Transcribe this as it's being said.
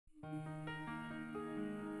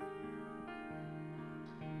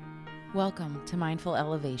Welcome to Mindful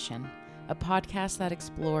Elevation, a podcast that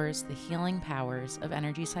explores the healing powers of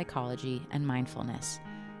energy psychology and mindfulness.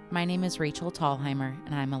 My name is Rachel Tallheimer,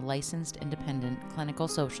 and I'm a licensed independent clinical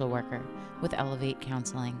social worker with Elevate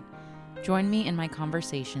Counseling. Join me in my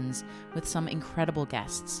conversations with some incredible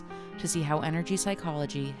guests to see how energy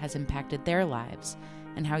psychology has impacted their lives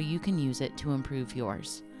and how you can use it to improve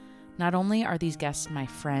yours. Not only are these guests my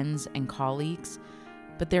friends and colleagues,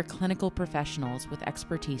 but they're clinical professionals with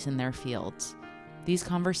expertise in their fields. These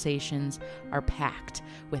conversations are packed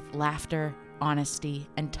with laughter, honesty,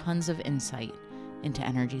 and tons of insight into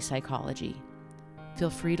energy psychology.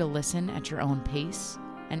 Feel free to listen at your own pace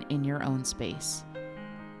and in your own space.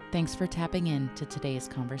 Thanks for tapping in to today's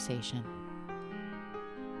conversation.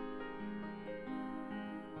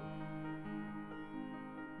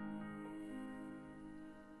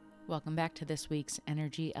 Welcome back to this week's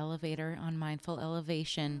Energy Elevator on Mindful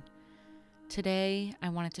Elevation. Today, I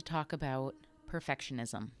wanted to talk about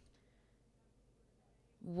perfectionism.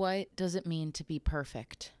 What does it mean to be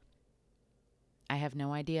perfect? I have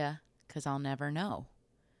no idea, because I'll never know.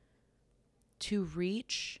 To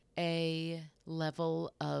reach a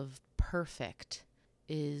level of perfect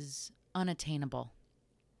is unattainable.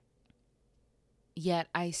 Yet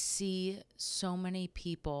I see so many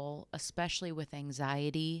people, especially with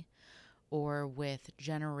anxiety or with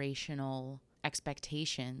generational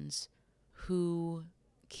expectations, who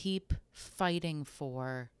keep fighting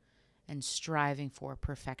for and striving for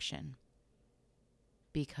perfection.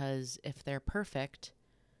 Because if they're perfect,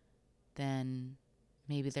 then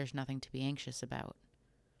maybe there's nothing to be anxious about.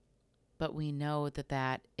 But we know that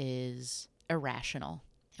that is irrational,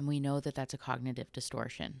 and we know that that's a cognitive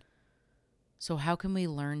distortion. So how can we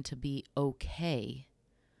learn to be okay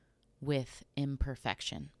with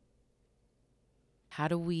imperfection? How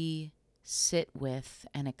do we sit with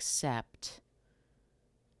and accept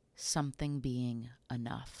something being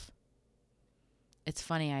enough? It's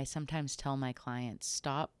funny, I sometimes tell my clients,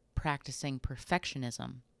 stop practicing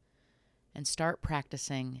perfectionism and start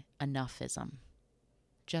practicing enoughism.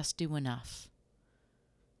 Just do enough.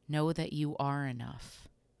 Know that you are enough.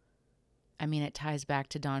 I mean, it ties back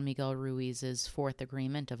to Don Miguel Ruiz's fourth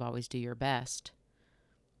agreement of always do your best.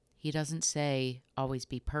 He doesn't say always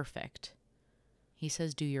be perfect. He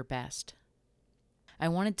says do your best. I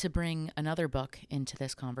wanted to bring another book into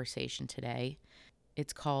this conversation today.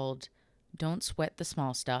 It's called Don't Sweat the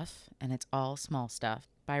Small Stuff, and it's all small stuff,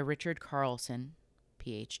 by Richard Carlson,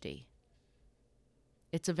 PhD.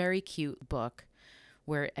 It's a very cute book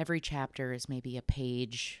where every chapter is maybe a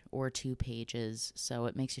page or 2 pages, so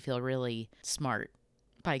it makes you feel really smart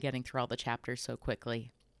by getting through all the chapters so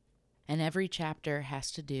quickly. And every chapter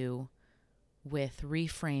has to do with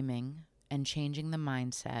reframing and changing the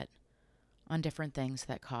mindset on different things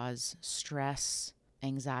that cause stress,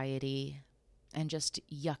 anxiety, and just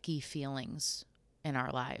yucky feelings in our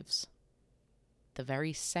lives. The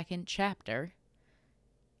very second chapter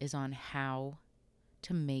is on how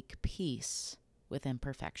to make peace with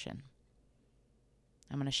imperfection.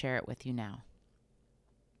 I'm going to share it with you now.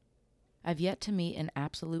 I've yet to meet an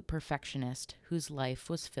absolute perfectionist whose life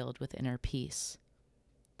was filled with inner peace.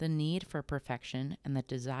 The need for perfection and the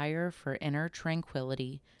desire for inner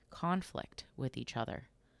tranquility conflict with each other.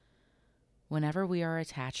 Whenever we are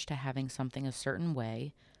attached to having something a certain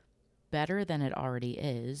way, better than it already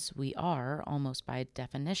is, we are, almost by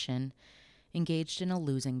definition, engaged in a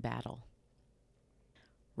losing battle.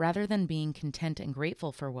 Rather than being content and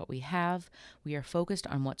grateful for what we have, we are focused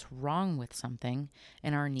on what's wrong with something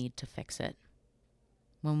and our need to fix it.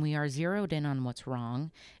 When we are zeroed in on what's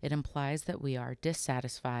wrong, it implies that we are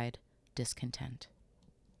dissatisfied, discontent.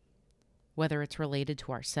 Whether it's related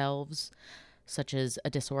to ourselves, such as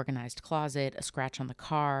a disorganized closet, a scratch on the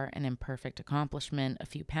car, an imperfect accomplishment, a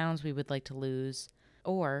few pounds we would like to lose,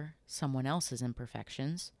 or someone else's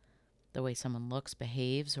imperfections, the way someone looks,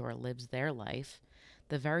 behaves, or lives their life,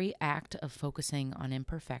 the very act of focusing on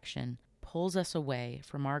imperfection pulls us away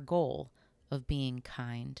from our goal of being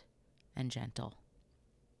kind and gentle.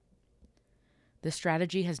 This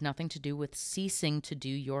strategy has nothing to do with ceasing to do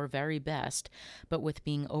your very best, but with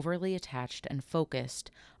being overly attached and focused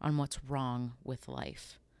on what's wrong with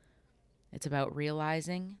life. It's about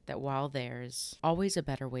realizing that while there's always a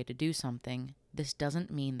better way to do something, this doesn't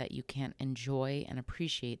mean that you can't enjoy and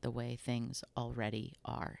appreciate the way things already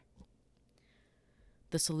are.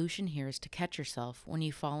 The solution here is to catch yourself when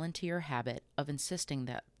you fall into your habit of insisting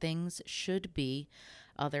that things should be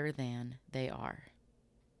other than they are.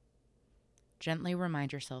 Gently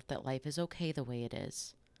remind yourself that life is okay the way it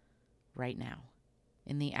is, right now.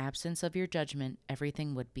 In the absence of your judgment,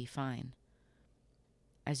 everything would be fine.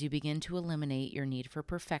 as you begin to eliminate your need for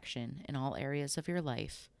perfection in all areas of your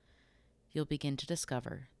life, you'll begin to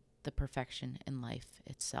discover the perfection in life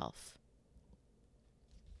itself.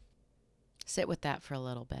 Sit with that for a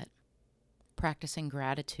little bit. Practicing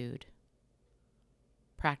gratitude,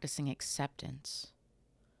 practicing acceptance,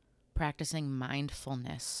 practicing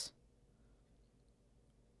mindfulness,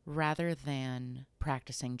 rather than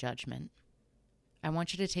practicing judgment. I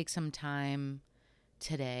want you to take some time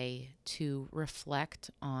today to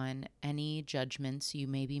reflect on any judgments you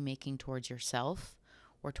may be making towards yourself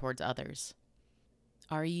or towards others.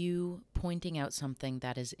 Are you pointing out something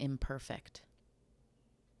that is imperfect?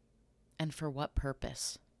 And for what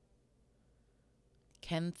purpose?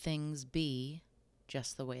 Can things be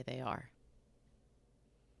just the way they are?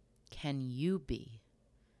 Can you be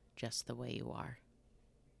just the way you are?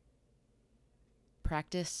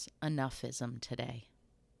 Practice enoughism today.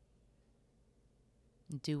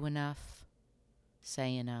 Do enough,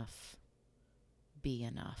 say enough, be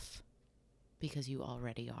enough, because you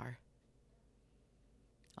already are.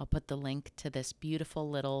 I'll put the link to this beautiful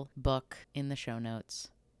little book in the show notes.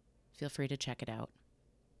 Feel free to check it out.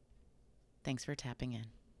 Thanks for tapping in.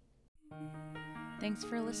 Thanks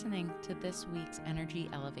for listening to this week's Energy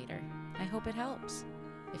Elevator. I hope it helps.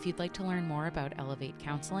 If you'd like to learn more about Elevate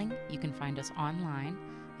Counseling, you can find us online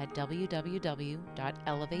at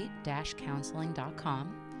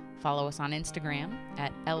www.elevate-counseling.com. Follow us on Instagram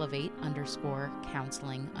at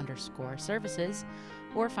elevate_counseling_services,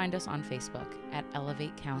 or find us on Facebook at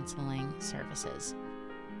Elevate Counseling Services.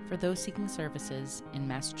 For those seeking services in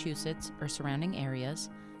Massachusetts or surrounding areas,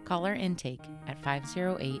 call our intake at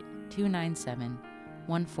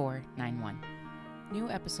 508-297-1491. New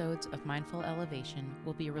episodes of Mindful Elevation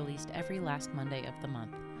will be released every last Monday of the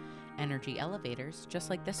month. Energy Elevators, just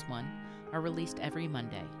like this one, are released every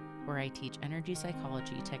Monday, where I teach energy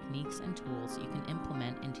psychology techniques and tools you can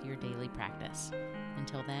implement into your daily practice.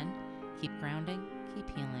 Until then, keep grounding, keep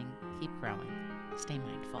healing,